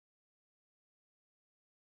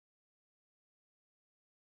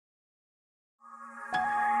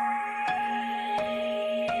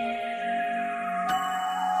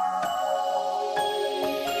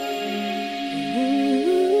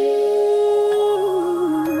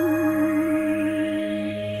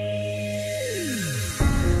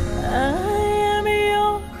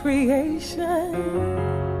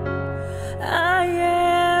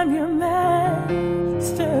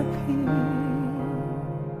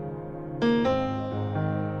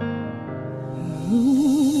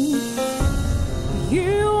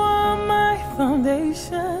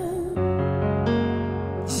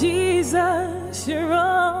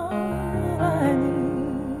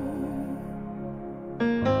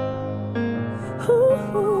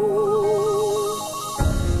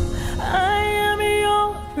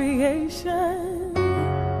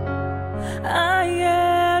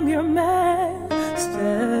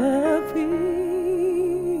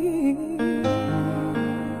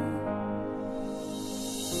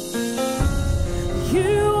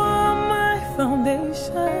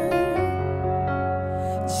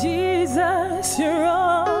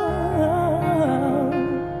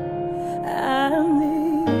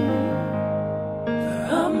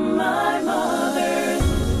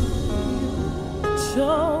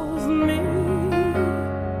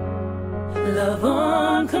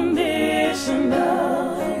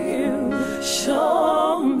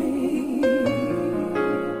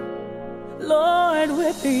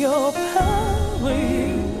with your power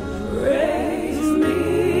you raised me.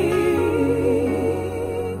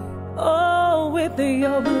 Oh, with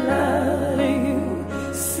your blood you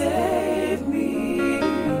saved me.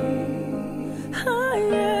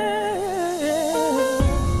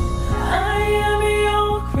 I am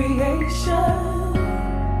your creation.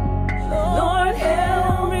 Lord,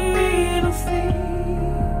 help me to see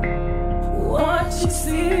what you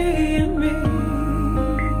see in me.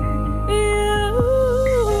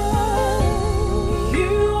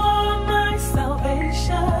 You are my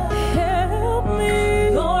salvation. Help me,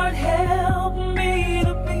 Lord, help me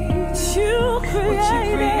to be what you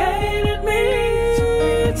created me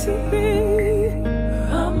to be.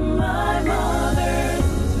 From my mother's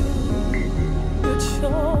womb, you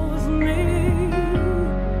chose me.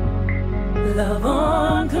 Love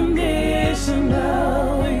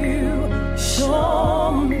unconditional, you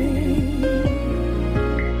show me.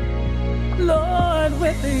 Lord,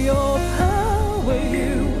 with your power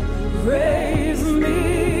you raise